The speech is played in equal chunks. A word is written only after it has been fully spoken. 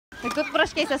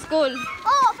Nag-toothbrush kayo sa school.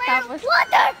 Oh, pero Tapos?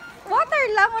 water! Water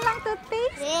lang, walang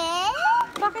toothpaste. Eh?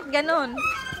 Bakit ganun?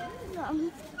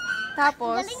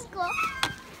 Tapos, Galing ko.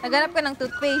 naghanap ka ng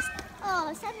toothpaste. Oh,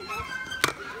 sabi ko,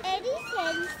 Eddie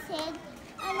said,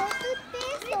 ano,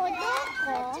 toothpaste, todo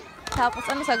ko. Tapos,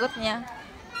 ano sagot niya?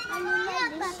 Ano na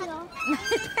bisyo?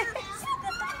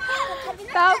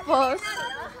 Tapos,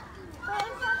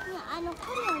 Ano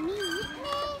ko, mami?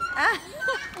 ah,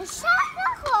 Shock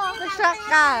ako. na-shock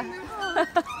ka.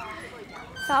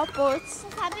 Tapos,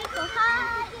 Sabi ko,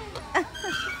 hi.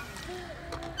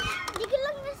 Hindi ko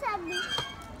lang nasabi.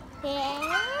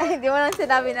 ay, hindi mo lang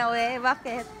sinabi na, we.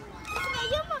 Bakit? Kasi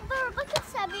ngayon, bakit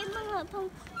sabi mga pang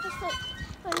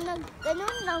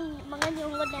ganun lang mga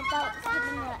niyungod na tao. Sabi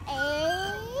nga,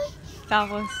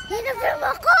 Tapos, hinafirm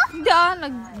ako? hindi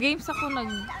nag-games ako,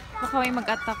 baka may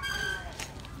mag-attack.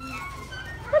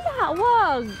 Wala,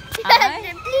 wag. Ay,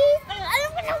 Please, alam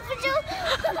ko na po siya.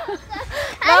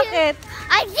 bakit?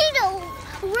 I see the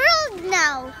world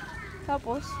now.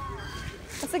 Tapos,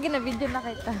 kasi ginabidyo na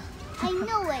kita. I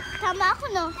know it. Tama ako,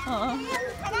 no? Oo.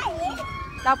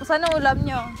 Tapos, ano ulam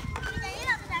nyo?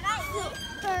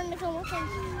 Parang nagkamutan.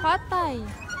 Patay.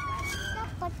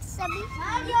 Dapat sabi.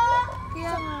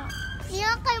 Kaya nga,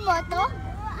 Iyan kay mo to?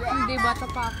 hindi, bata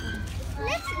pa ako.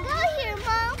 Let's go here,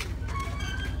 Mom.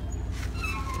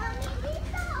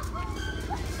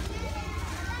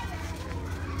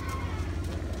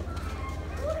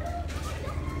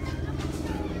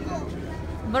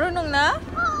 Marunong na?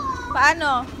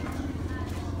 Paano?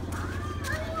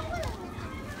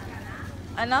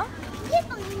 Ano? Hindi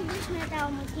pang English na tao,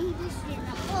 mag-English din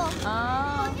ako.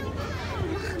 Ah.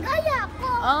 Makagaya ako.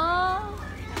 Ah.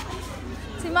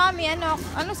 Si Mami,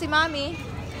 ano si Mami?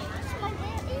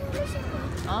 Mag-English ako.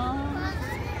 Ah.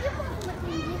 Hindi po ako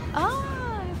matindi.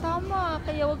 Ah, tama.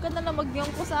 Kaya wag ka na lang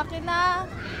magyongko sa akin na.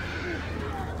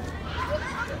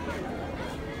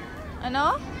 Ano?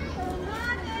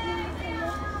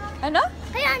 Ano?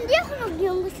 Kaya hindi ako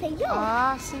nagyunggo sa iyo.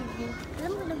 Ah, sige.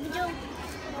 Alam mo, nag-video.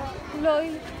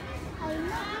 Loy. I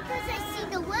know because I see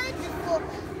the world before.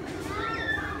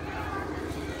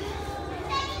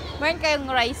 Meron kayong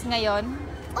rice ngayon?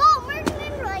 Oh,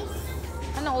 Merlin rice.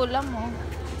 Anong ulam mo?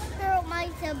 Pero may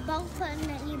sabaw pa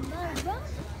na iba, bro.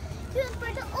 Yun,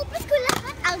 pero upos ko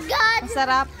lahat agad.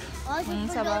 Masarap. Oh, Mm,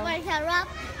 sa sabaw. super sarap.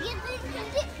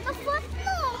 Hindi, kapot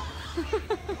mo.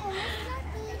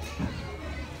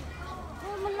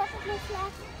 Oh, malapit na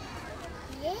flat.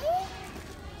 Yeah?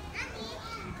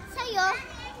 Sa'yo?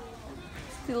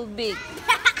 Still big.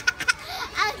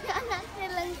 Ang anak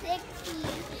nilang sexy.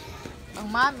 Ang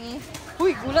Mami.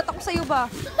 Uy, gulat ako sa'yo ba?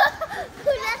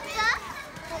 Kulat ka?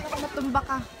 Matumba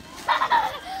ka.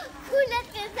 Kulat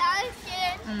ka sa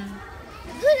akin. Mm.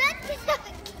 Kulat ka sa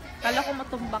akin. Kala ko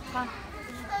matumbak ka.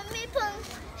 May pang,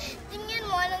 tingnan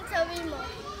mo, anong sabi mo?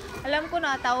 Alam ko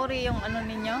na, tauri yung ano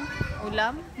ninyo,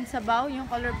 ulam, yung sabaw, yung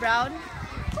color brown.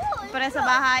 Oh, Para sa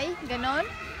bahay, ganon.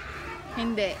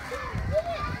 Hindi.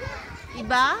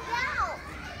 Iba? wow.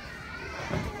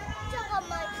 Tsaka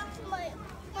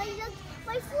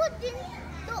may food din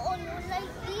doon,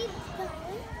 like eat.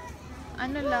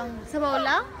 Ano lang? Sabaw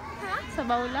lang? Ha?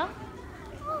 Sabaw lang?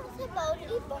 Oh, sa bowl,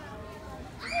 iba.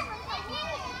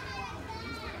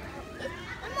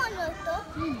 Ano to?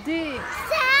 Hindi.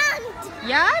 Sand!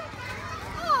 Yan?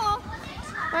 Oh.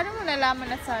 Paano mo nalaman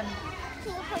na saan?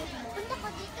 Sige, punta ko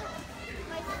dito.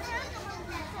 May sand naman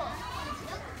dito.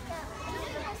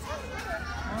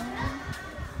 Ah.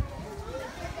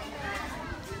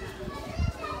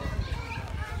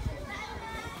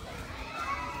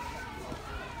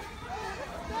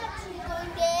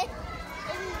 Hindi.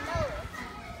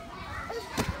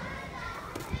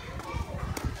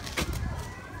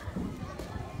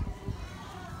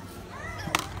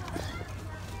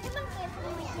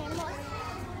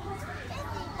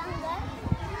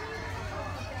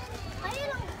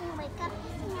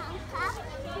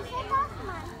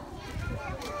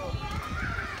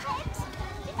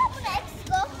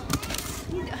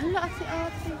 Hala, si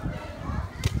ate.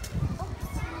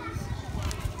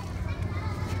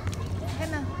 Ka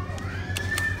na.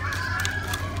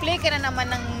 Play ka na naman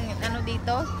ng ano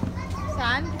dito?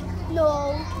 Saan?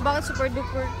 No. Bakit super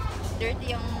duper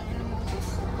dirty yung ano mo?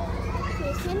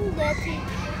 Isn't dirty.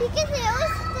 Because I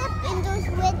always step in those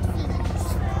wet feet.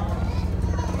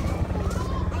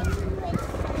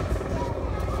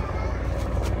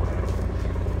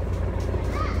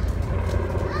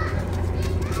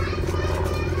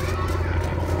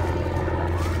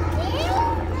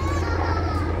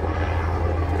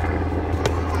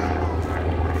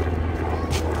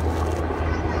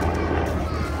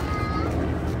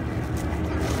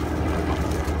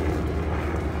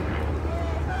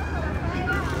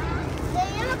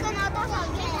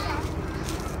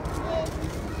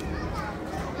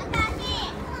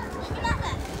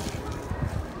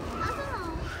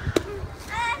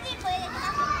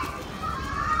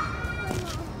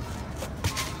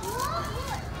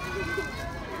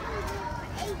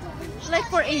 Like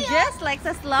for ages? Like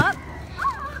sa slot?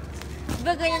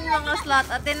 Diba ganyan mga slot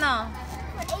ate no?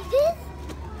 Ages?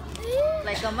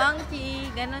 Like a monkey.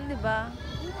 Ganon diba?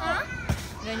 Huh?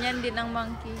 Ganyan din ang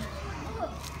monkey.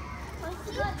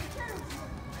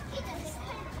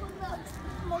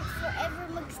 Mag forever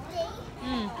magstay.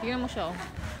 Tingnan mo siya oh.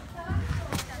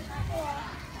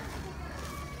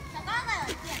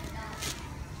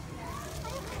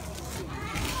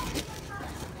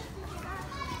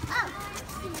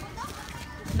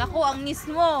 Naku, ang nis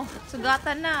mo.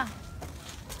 Sugatan na.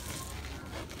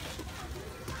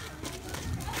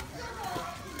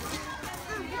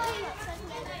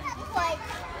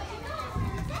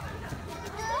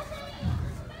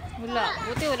 Wala.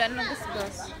 Buti wala na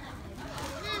gasgas.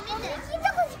 Kita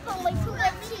ko si Pang may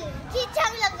sugat siya. Kita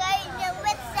ang lagay niya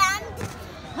wet sand.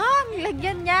 Ha?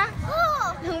 Nilagyan niya?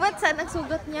 Oh! Nang wet sand ang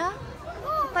sugat niya?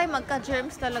 Patay,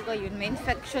 magka-germs talaga yun. May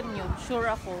infection yun. Sure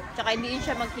ako. Tsaka hindi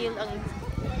siya mag-heal ang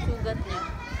sugat niya.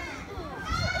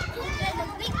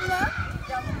 Big na?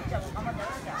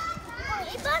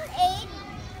 Ibang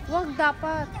 8. Huwag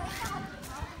dapat.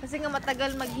 Kasi nga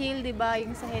matagal mag-heal, di ba?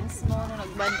 Yung sa hands mo nung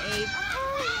nag-band-aid.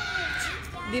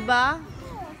 Di ba?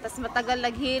 Tapos matagal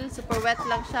nag-heal, super wet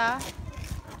lang siya.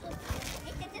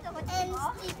 And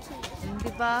sticky.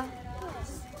 Di ba?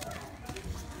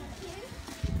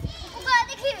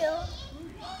 Ugadi kayo.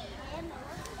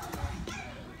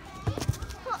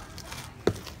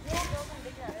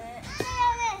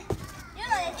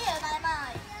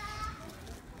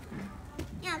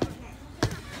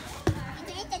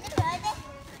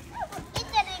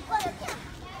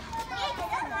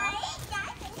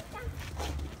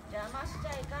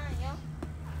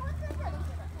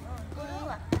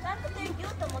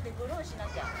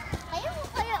 Ayaw mo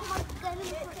kaya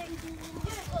mag-ganito.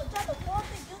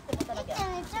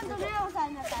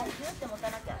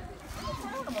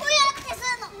 Kuya, kasi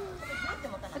ano?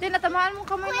 Ate, natamaan mo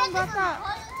kamay ng bata.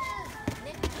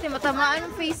 Ate, matamaan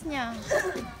yung face niya.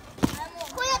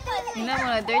 Kuya, Tingnan mo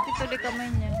na, dirty tuloy kamay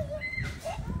niya.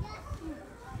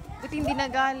 Buti hindi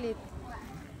nagalit.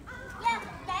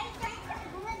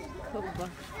 Ikaw ba?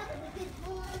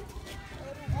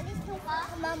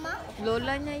 Mama?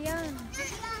 Lola niya yan.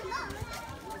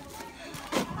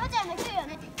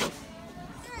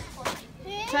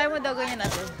 Try mo daw ganyan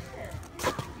natin.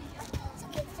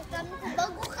 Sakit sa kami ko.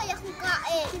 Bago kaya kong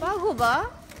kain. Bago ba?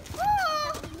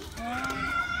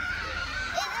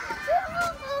 Nagsuha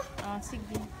ako.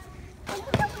 Sige. Bago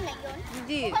na ko na yun.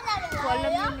 Hindi ko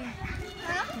alam yun eh.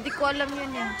 Ha? Hindi ko alam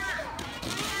yun eh.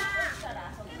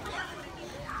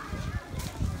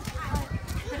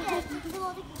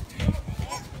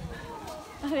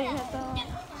 Ay, ito.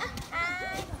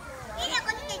 Hindi ako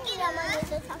nakikilaman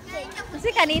ito sa akin. Kasi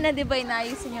kanina di ba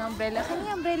inaayos niyo yung umbrella? Kanina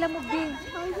yung umbrella mo, B.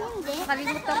 Hindi.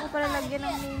 Nakalimutan ko pala lagyan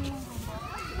ng name mo.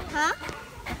 Ha?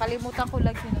 Nakalimutan ko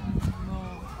lagyan ng name mo.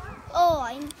 Oh,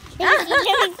 ay.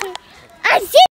 Ay,